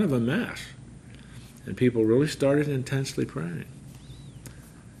was kind of a mess, and people really started intensely praying.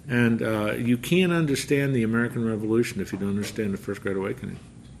 And you can't understand the American Revolution if you don't understand the First Great Awakening.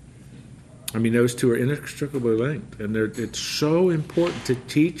 I mean, those two are inextricably linked, and it's so important to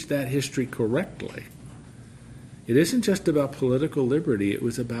teach that history correctly. It isn't just about political liberty, it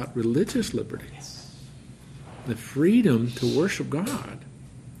was about religious liberty. The freedom to worship God.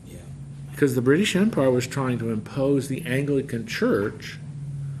 Because the British Empire was trying to impose the Anglican Church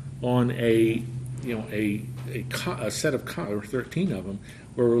on a set of 13 of them,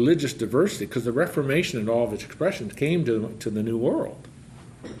 where religious diversity, because the Reformation and all of its expressions came to the New World.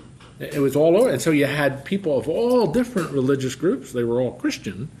 It was all over, and so you had people of all different religious groups. They were all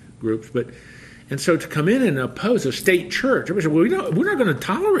Christian groups, and so to come in and oppose a state church, everybody said, "Well, we're not going to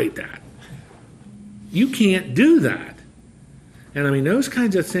tolerate that. You can't do that." And I mean, those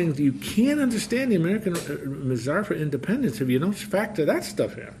kinds of things, you can't understand the American desire for independence if you don't factor that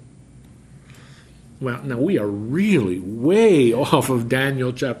stuff in. Well, now we are really way off of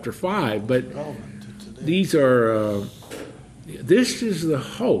Daniel chapter 5, but these are. This is the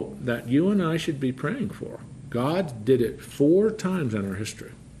hope that you and I should be praying for. God did it 4 times in our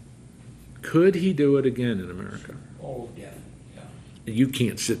history. Could he do it again in America? Oh, yeah. You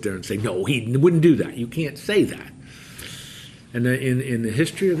can't sit there and say, no, he wouldn't do that. You can't say that. And in the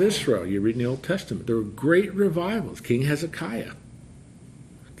history of Israel, you read in the Old Testament, there were great revivals. King Hezekiah,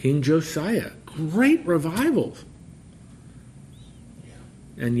 King Josiah, great revivals.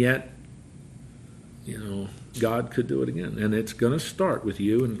 And yet, God could do it again. And it's going to start with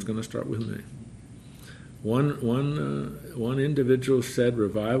you, and it's going to start with me. One individual said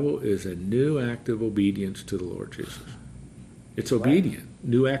revival is a new act of obedience to the Lord Jesus. It's obedient.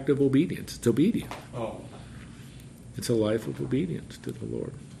 New act of obedience. It's obedient. Oh. It's a life of obedience to the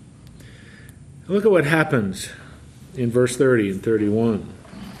Lord. Look at what happens in verse 30 and 31.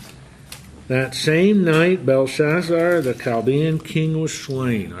 That same night, Belshazzar, the Chaldean king, was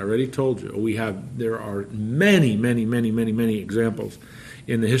slain. I already told you. There are many, many, many, many, many examples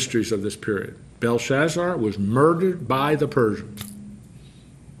in the histories of this period. Belshazzar was murdered by the Persians.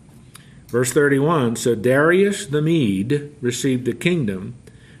 Verse 31, so Darius the Mede received the kingdom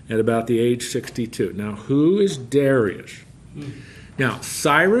at about the age 62. Now, who is Darius? Now,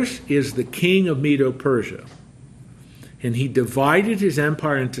 Cyrus is the king of Medo-Persia. And he divided his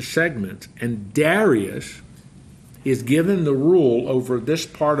empire into segments, and Darius is given the rule over this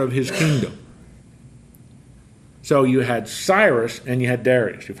part of his kingdom. So you had Cyrus and you had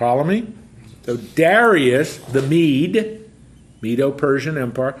Darius. You follow me? So Darius, the Mede, Medo-Persian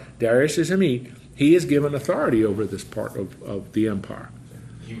Empire, Darius is a Mede. He is given authority over this part of the empire.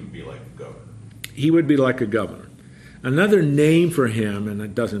 He would be like a governor. He would be like a governor. Another name for him, and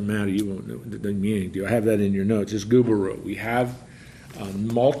it doesn't matter, you won't know, it doesn't mean anything to you. I have that in your notes, is Gubaru. We have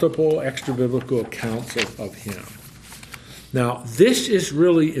multiple extra-biblical accounts of him. Now, this is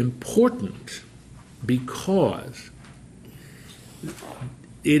really important because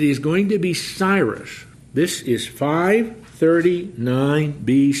it is going to be Cyrus. This is 539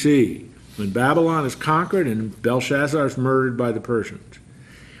 BC, when Babylon is conquered and Belshazzar is murdered by the Persians.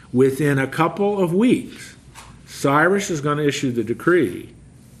 Within a couple of weeks, Cyrus is going to issue the decree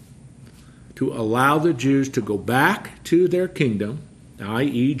to allow the Jews to go back to their kingdom,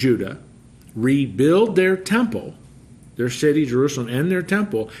 i.e. Judah, rebuild their temple, their city, Jerusalem, and their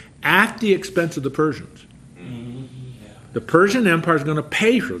temple, at the expense of the Persians. Mm-hmm. Yeah. The Persian Empire is going to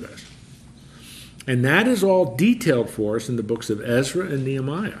pay for this. And that is all detailed for us in the books of Ezra and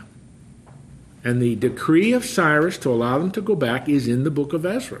Nehemiah. And the decree of Cyrus to allow them to go back is in the book of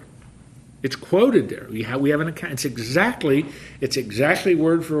Ezra. It's quoted there. We have an account. It's exactly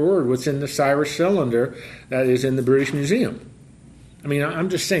word for word what's in the Cyrus cylinder that is in the British Museum. I mean, I'm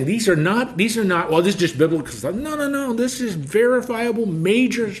just saying these are not. Well, this is just biblical stuff. No. This is verifiable,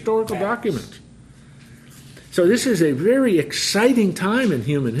 major historical documents. So this is a very exciting time in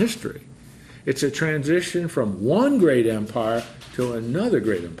human history. It's a transition from one great empire to another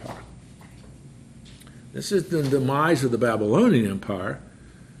great empire. This is the demise of the Babylonian Empire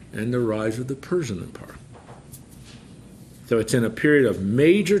and the rise of the Persian Empire. So it's in a period of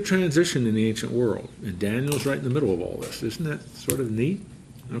major transition in the ancient world. And Daniel's right in the middle of all this. Isn't that sort of neat?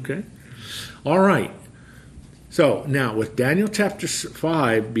 Okay. All right. So now with Daniel chapter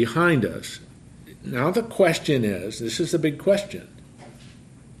 5 behind us, now the question is, this is the big question,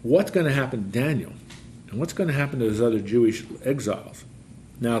 what's going to happen to Daniel? And what's going to happen to those other Jewish exiles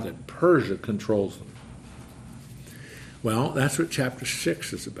now that Persia controls them? Well, that's what chapter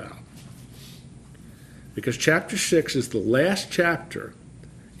 6 is about. Because chapter 6 is the last chapter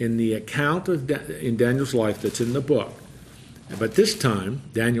in the account in Daniel's life that's in the book. But this time,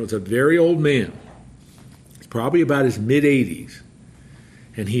 Daniel is a very old man. He's probably about his mid-80s.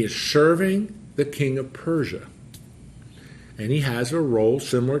 And he is serving the king of Persia. And he has a role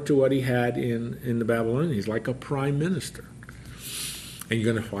similar to what he had in the Babylonian. He's like a prime minister. And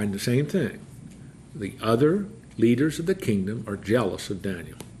you're going to find the same thing. The other leaders of the kingdom are jealous of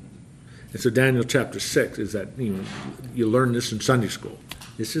Daniel. And so Daniel chapter 6 is that, you learn this in Sunday school.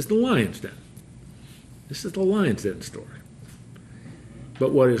 This is the lion's den. This is the lion's den story.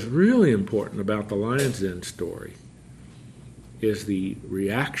 But what is really important about the lion's den story is the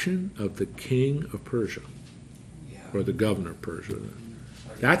reaction of the king of Persia, or the governor of Persia.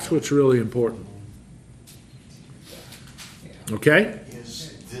 That's what's really important. Okay?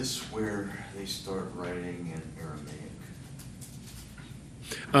 Is this where they start writing in Aramaic?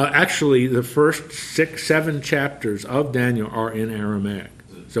 Actually, the first 6-7 chapters of Daniel are in Aramaic.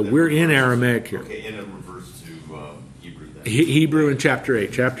 So we're in Aramaic here. Okay, and it reverts to Hebrew then. Hebrew in chapter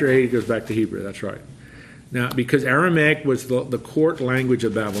 8. Chapter 8 goes back to Hebrew, that's right. Now, because Aramaic was the court language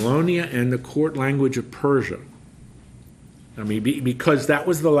of Babylonia and the court language of Persia. I mean, because that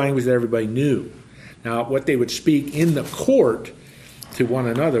was the language that everybody knew. Now, what they would speak in the court to one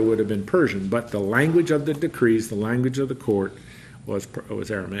another would have been Persian, but the language of the decrees, the language of the court,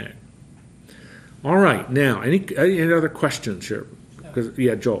 was Aramaic. All right, now, any other questions here? Because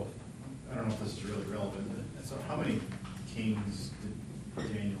Joel. I don't know if this is really relevant, but so how many kings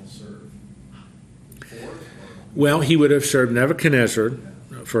did Daniel serve? 4? Well, he would have served Nebuchadnezzar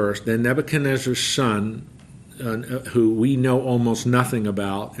first, then Nebuchadnezzar's son, who we know almost nothing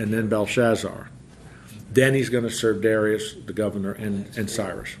about, and then Belshazzar. Then he's going to serve Darius, the governor, and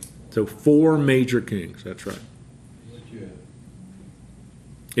Cyrus. So 4 major kings, that's right.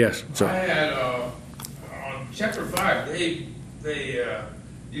 Yes, I sorry. had, on chapter 5, they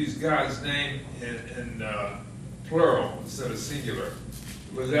used God's name in plural instead of singular.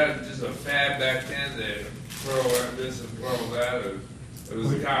 Was that just a fad back then, that plural this and plural that, or it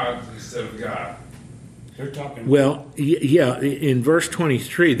was God instead of God? They're talking. Well, in verse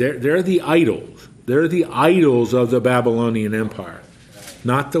 23, they're the idols. They're the idols of the Babylonian Empire,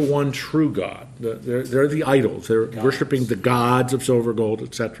 not the one true God. They're the idols. They're worshiping the gods of silver, gold,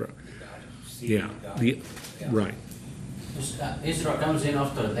 etc. Yeah, right. Ezra comes in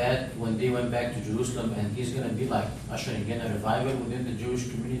after that when they went back to Jerusalem, and he's going to be like ushering in a revival within the Jewish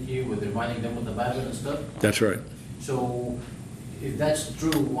community with reminding them of the Bible and stuff. That's right. So if that's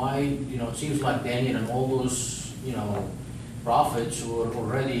true, why, it seems like Daniel and all those, prophets who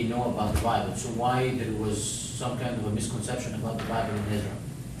already know about the Bible. So why there was some kind of a misconception about the Bible in Ezra?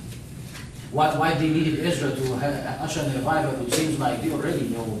 Why they needed Ezra to usher in the revival? It seems like they already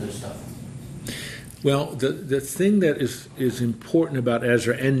know all this stuff. Well, the thing that is important about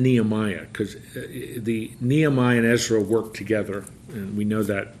Ezra and Nehemiah, because the Nehemiah and Ezra work together, and we know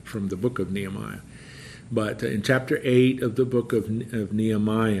that from the book of Nehemiah. But in chapter 8 of the book of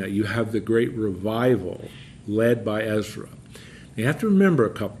Nehemiah, you have the great revival led by Ezra. You have to remember a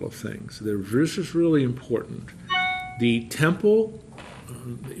couple of things. This is really important. The temple,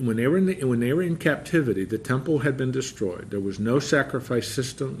 when they were in captivity, the temple had been destroyed. There was no sacrifice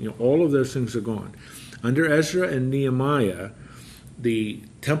system. All of those things are gone. Under Ezra and Nehemiah, the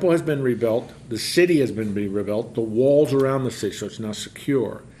temple has been rebuilt. The city has been rebuilt. The walls around the city, so it's now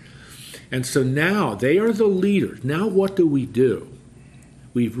secure. And so now they are the leaders. Now what do?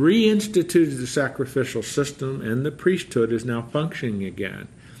 We've reinstituted the sacrificial system, and the priesthood is now functioning again.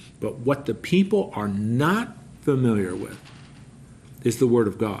 But what the people are not familiar with is the Word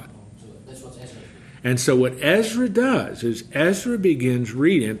of God. So that's what Ezra did. And so what Ezra does is Ezra begins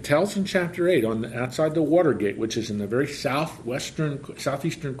reading. It tells in chapter 8, outside the Watergate, which is in the very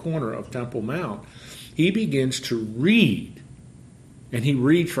southeastern corner of Temple Mount, he begins to read. And he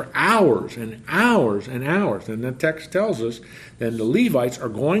reads for hours and hours and hours. And the text tells us that the Levites are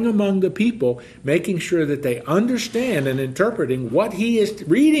going among the people, making sure that they understand and interpreting what he is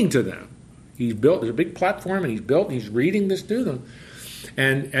reading to them. He's built, there's a big platform, and he's reading this to them.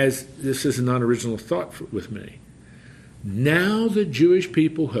 And as this is not original thought with me, now the Jewish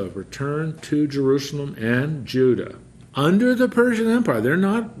people have returned to Jerusalem and Judah under the Persian Empire. They're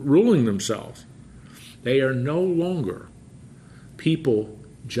not ruling themselves. They are no longer people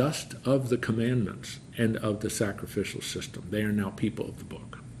just of the commandments and of the sacrificial system. They are now people of the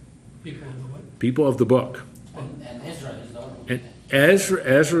book. People of the what? People of the book. And Ezra is the one. And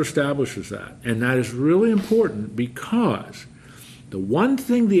Ezra establishes that. And that is really important because the one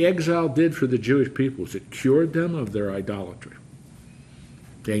thing the exile did for the Jewish people is it cured them of their idolatry.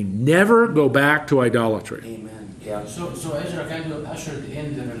 They never go back to idolatry. Amen. Yeah. So Ezra kind of ushered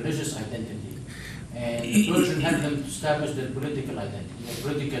in the religious identity, and the Persian had them establish their political identity, their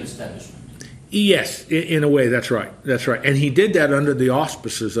political establishment. Yes, in a way, that's right. That's right. And he did that under the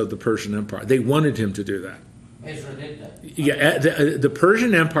auspices of the Persian Empire. They wanted him to do that. Ezra did that. Yeah, the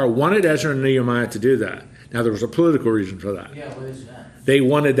Persian Empire wanted Ezra and Nehemiah to do that. Now, there was a political reason for that. Yeah, what is that? They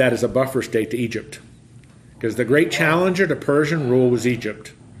wanted that as a buffer state to Egypt. Because the great challenger to Persian rule was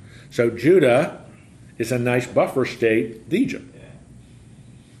Egypt. So Judah is a nice buffer state to Egypt.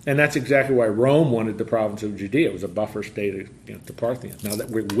 And that's exactly why Rome wanted the province of Judea. It was a buffer state against the Parthians. Now,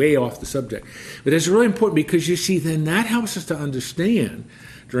 that we're way off the subject. But it's really important because you see, then that helps us to understand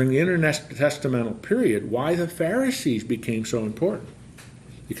during the intertestamental period why the Pharisees became so important.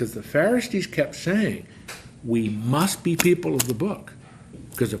 Because the Pharisees kept saying, we must be people of the book.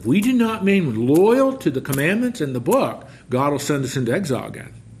 Because if we do not remain loyal to the commandments in the book, God will send us into exile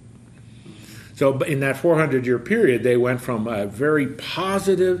again. So in that 400-year period, they went from a very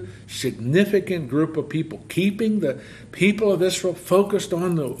positive, significant group of people, keeping the people of Israel focused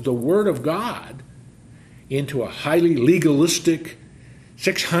on the Word of God, into a highly legalistic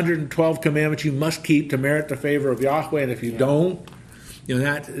 612 commandments you must keep to merit the favor of Yahweh, and if you don't,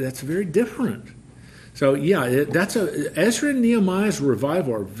 that's very different. So yeah, Ezra and Nehemiah's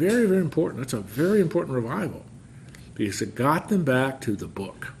revival are very, very important. That's a very important revival because it got them back to the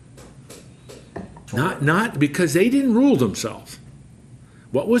book. Not because they didn't rule themselves.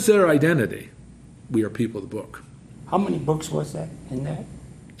 What was their identity? We are people of the book. How many books was that in that?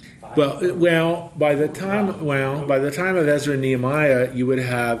 Well, by the time of Ezra and Nehemiah, you would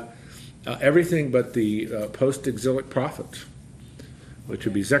have everything but the post-exilic prophets, which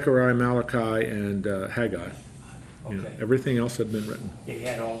would be Zechariah, Malachi, and Haggai. Okay. Everything else had been written. They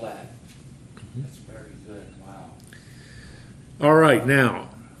had all that. That's very good. Wow. All right, now,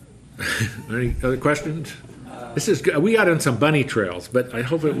 any other questions? This is good. We got on some bunny trails, but I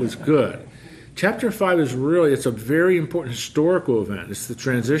hope it was good. Chapter 5 is it's a very important historical event. It's the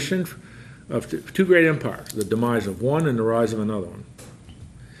transition of two great empires, the demise of one and the rise of another one.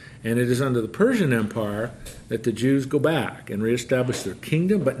 And it is under the Persian Empire that the Jews go back and reestablish their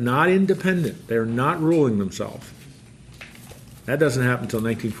kingdom, but not independent. They're not ruling themselves. That doesn't happen until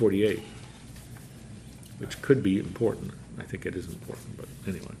 1948, which could be important. I think it is important, but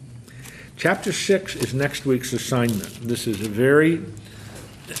anyway. Chapter 6 is next week's assignment. This is a very,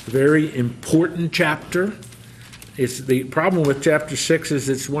 very important chapter. It's the problem with chapter 6 is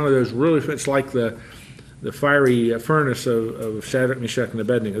it's one of those it's like the fiery furnace of Shadrach, Meshach, and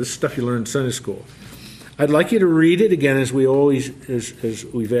Abednego. This is stuff you learn in Sunday school. I'd like you to read it again as we've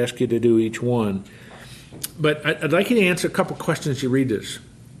asked you to do each one. But I'd like you to answer a couple questions as you read this.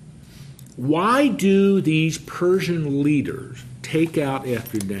 Why do these Persian leaders take out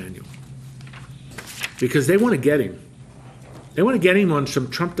after Daniel? Because they want to get him. They want to get him on some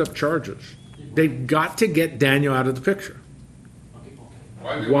trumped-up charges. They've got to get Daniel out of the picture.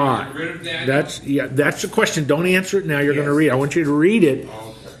 Why? Get rid of Daniel? That's the question. Don't answer it now. You're going to read. I want you to read it.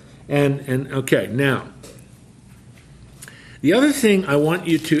 Okay. Now, the other thing I want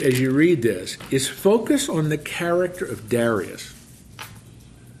you to, as you read this, is focus on the character of Darius.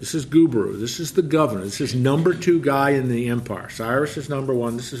 This is Gubru. This is the governor. This is number 2 guy in the empire. Cyrus is number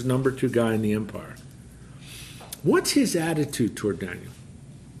 1. This is number 2 guy in the empire. What's his attitude toward Daniel?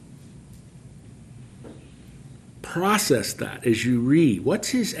 Process that as you read. What's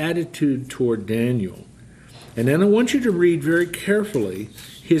his attitude toward Daniel? And then I want you to read very carefully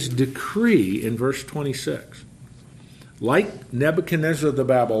his decree in verse 26. Like Nebuchadnezzar the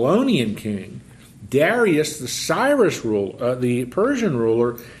Babylonian king, Darius the Persian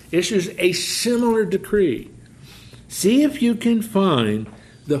ruler, issues a similar decree. See if you can find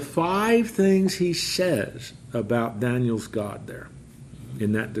the 5 things he says about Daniel's God there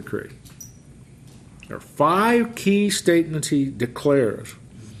in that decree. There are 5 key statements he declares.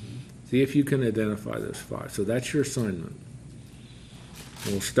 See if you can identify those 5. So that's your assignment.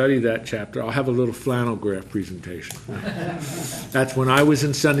 And we'll study that chapter. I'll have a little flannel graph presentation. That's when I was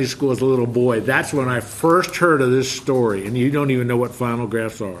in Sunday school as a little boy. That's when I first heard of this story. And you don't even know what flannel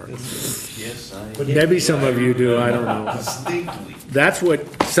graphs are. Yes, Maybe some of you do. I don't know. That's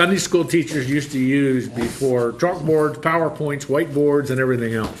what Sunday school teachers used to use before chalkboards, PowerPoints, whiteboards, and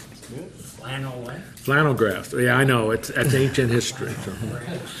everything else. Flannel graphs. Yeah, I know. That's ancient history. So.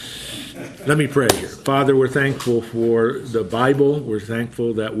 Let me pray here. Father, we're thankful for the Bible. We're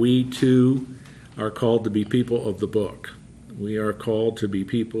thankful that we, too, are called to be people of the book. We are called to be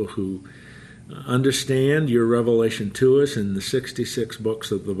people who understand your revelation to us in the 66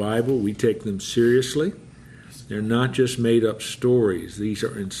 books of the Bible. We take them seriously, They're not just made-up stories. These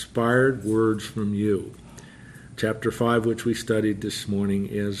are inspired words from you. Chapter 5, which we studied this morning,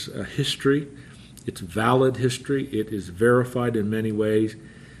 is a history. It's valid history. It is verified in many ways.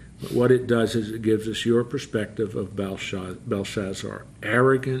 But what it does is it gives us your perspective of Belshazzar.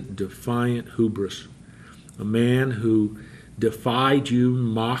 Arrogant, defiant hubris. A man who defied you,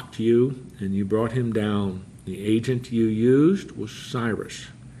 mocked you, and you brought him down. The agent you used was Cyrus,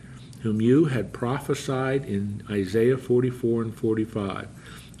 whom you had prophesied in Isaiah 44 and 45,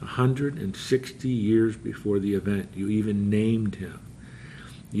 160 years before the event. You even named him.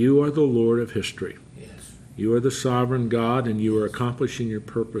 You are the Lord of history. Yes. You are the sovereign God, and you are accomplishing your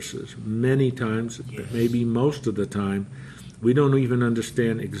purposes. Many times, maybe most of the time, we don't even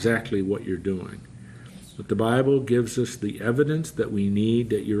understand exactly what you're doing. But the Bible gives us the evidence that we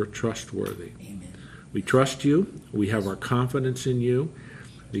need that you're trustworthy. Amen. We trust you. We have our confidence in you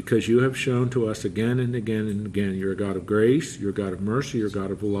because you have shown to us again and again and again you're a God of grace, you're a God of mercy, you're a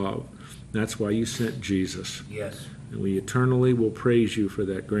God of love. That's why you sent Jesus. Yes. And we eternally will praise you for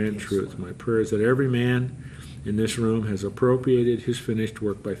that grand truth. My prayer is that every man in this room has appropriated his finished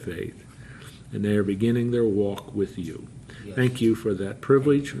work by faith, and they are beginning their walk with you. Yes. Thank you for that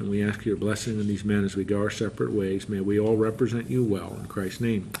privilege, and we ask your blessing on these men as we go our separate ways. May we all represent you well. In Christ's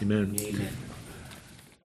name, amen. Amen.